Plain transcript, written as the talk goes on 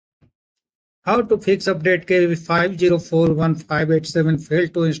How to fix update KB5041587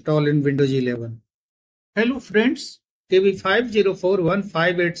 failed to install in Windows 11. Hello friends,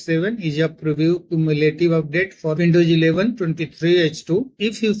 KB5041587 is a preview cumulative update for Windows 11 23H2.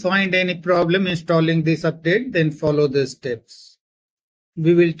 If you find any problem installing this update, then follow the steps.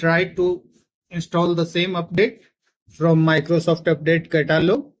 We will try to install the same update from Microsoft Update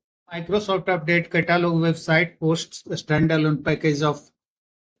Catalog. Microsoft Update Catalog website posts a standalone package of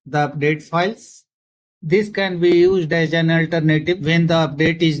the update files. This can be used as an alternative when the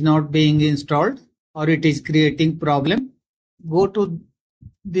update is not being installed or it is creating problem. Go to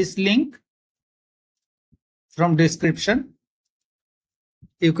this link from description.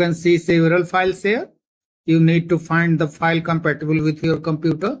 You can see several files here. You need to find the file compatible with your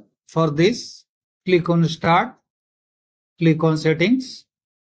computer. For this, click on Start, click on Settings,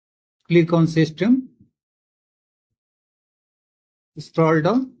 click on System, scroll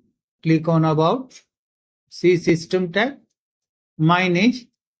down, click on About, see System tab. Mine is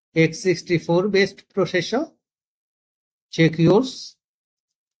x64 based processor. Check yours.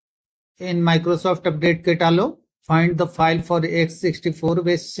 In Microsoft Update Catalog, find the file for x64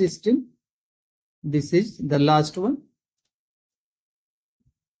 based system. This is the last one.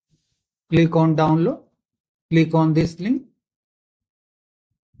 Click on Download. Click on this link.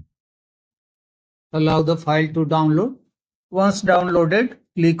 Allow the file to download. Once downloaded,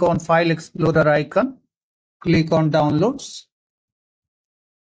 click on File Explorer icon. Click on Downloads.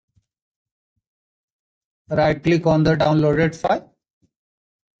 Right click on the downloaded file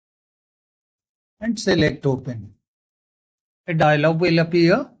and select Open. A dialog will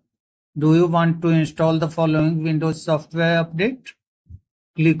appear. Do you want to install the following Windows software update?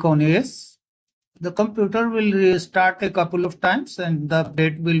 Click on Yes. The computer will restart a couple of times and the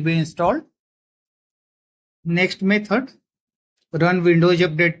update will be installed. Next method, run Windows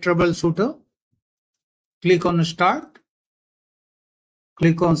Update Troubleshooter. Click on Start.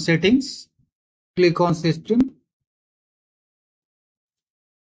 Click on Settings. Click on System.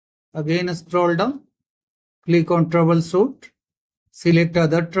 Again scroll down. Click on Troubleshoot. Select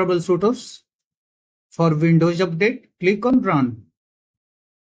other troubleshooters. For Windows Update, click on Run.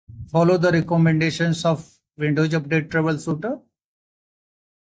 Follow the recommendations of Windows Update Troubleshooter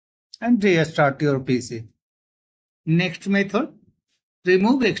and restart your PC. Next method,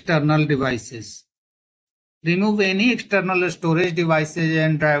 remove external devices. Remove any external storage devices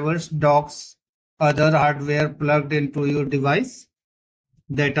and drivers, docks, other hardware plugged into your device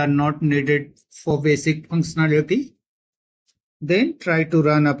that are not needed for basic functionality. Then try to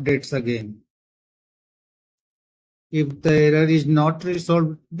run updates again. If the error is not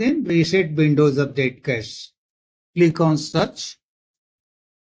resolved, then reset Windows Update Cache. Click on Search.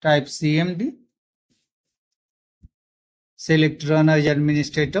 Type CMD. Select Run as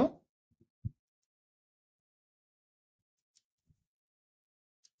Administrator.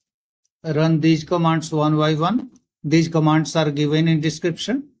 Run these commands one by one. These commands are given in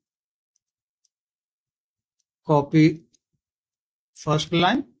description. Copy first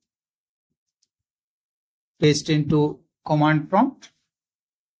line. Paste into command prompt.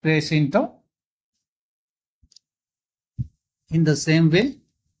 Press Enter. In the same way,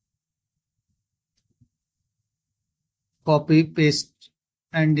 copy, paste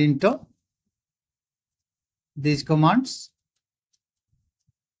and enter these commands.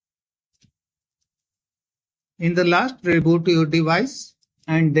 In the last, reboot your device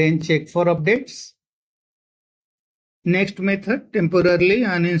and then check for updates. Next method, temporarily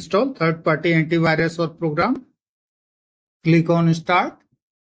uninstall third-party antivirus or program. Click on Start.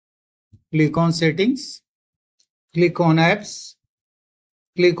 Click on Settings. Click on Apps.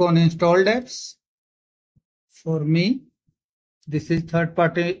 Click on Installed Apps. For me, this is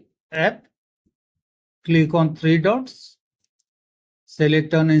third-party app. Click on three dots.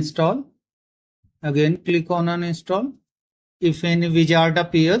 Select Uninstall. Again, click on Uninstall. If any wizard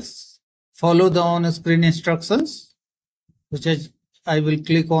appears, follow the on-screen instructions, which is I will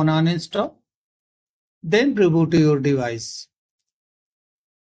click on Uninstall. Then reboot your device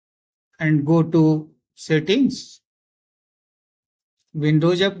and go to Settings,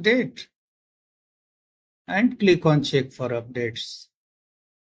 Windows Update, and click on Check for Updates.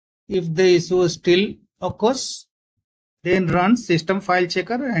 If the issue still occurs, then run System File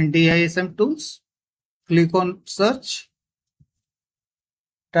Checker and DISM Tools. Click on Search.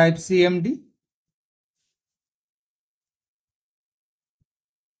 Type CMD.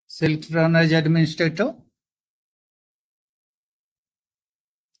 Select Run as Administrator.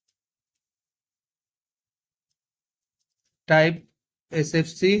 Type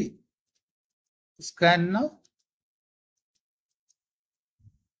SFC scan now.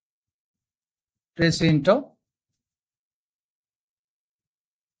 Press enter.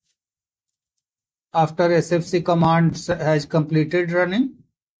 After SFC command has completed running,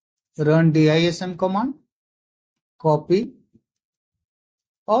 run dism command, copy.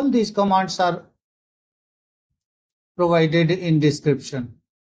 All these commands are provided in description.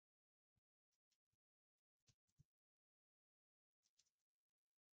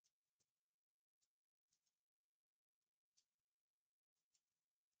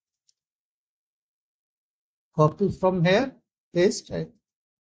 Copy from here, paste,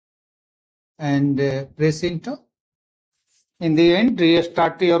 and press enter. In the end,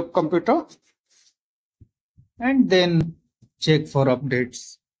 restart your computer and then check for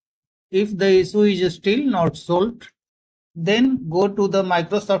updates. If the issue is still not solved, then go to the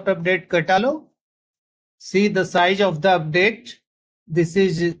Microsoft Update Catalog. See the size of the update. This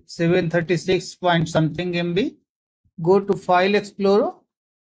is 736 point something MB. Go to File Explorer.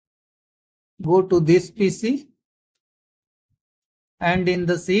 Go to this PC. And in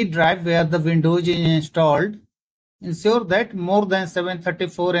the C drive where the Windows is installed, ensure that more than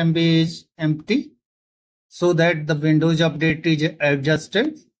 734 MB is empty so that the Windows update is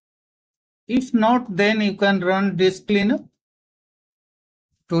adjusted. If not, then you can run disk cleanup.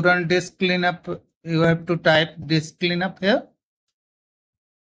 To run disk cleanup, you have to type disk cleanup here.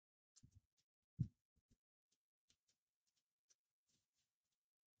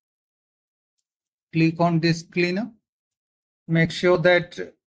 Click on disk cleanup. Make sure that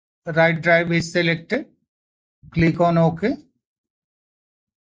right drive is selected. Click on OK.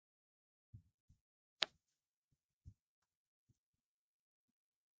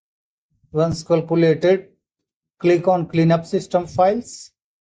 Once calculated, click on Cleanup System Files.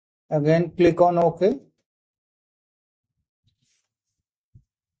 Again, click on OK.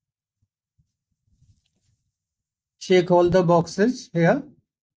 Check all the boxes here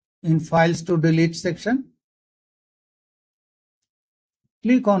in Files to Delete section.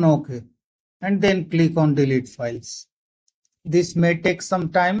 Click on OK and then click on Delete Files. This may take some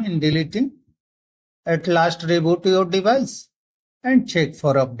time in deleting. At last, reboot your device and check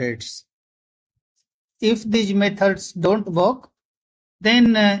for updates. If these methods don't work,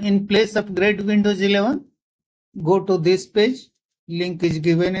 then in place upgrade Windows 11, go to this page. Link is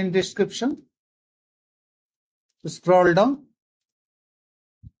given in description. Scroll down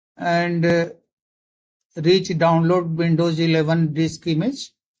and reach download Windows 11 disk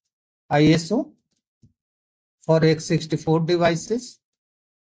image ISO for x64 devices.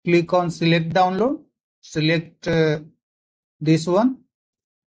 Click on select download. Select this one.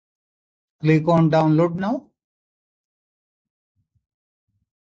 Click on download now.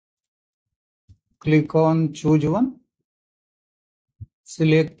 Click on choose one.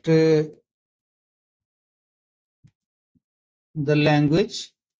 Select the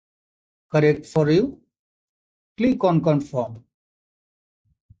language correct for you. Click on confirm.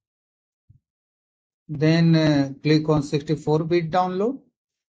 Then click on 64-bit download.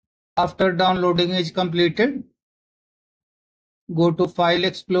 After downloading is completed, go to File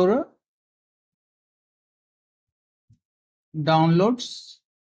Explorer, Downloads,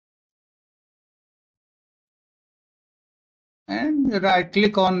 and right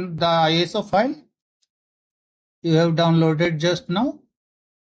click on the ISO file you have downloaded just now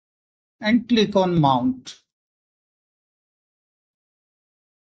and click on Mount.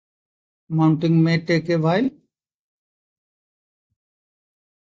 Mounting may take a while.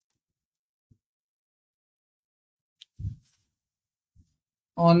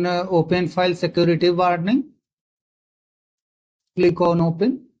 On Open File Security Warning, click on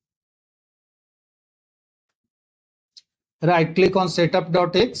Open. Right click on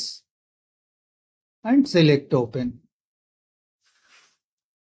setup.x and select Open.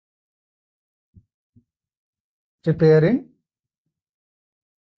 Preparing.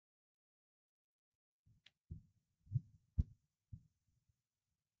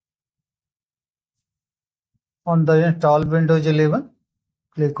 On the install Windows 11,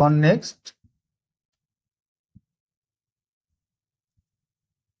 click on Next.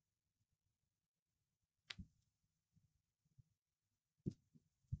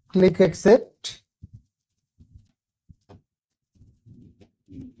 Click Accept.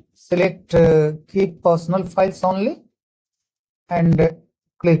 Select Keep Personal Files Only and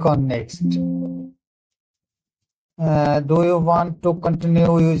click on Next. Do you want to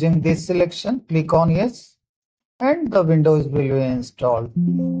continue using this selection? Click on Yes and the Windows will be installed.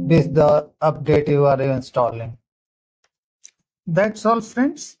 This is the update you are installing. That's all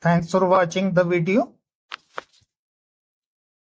friends. Thanks for watching the video.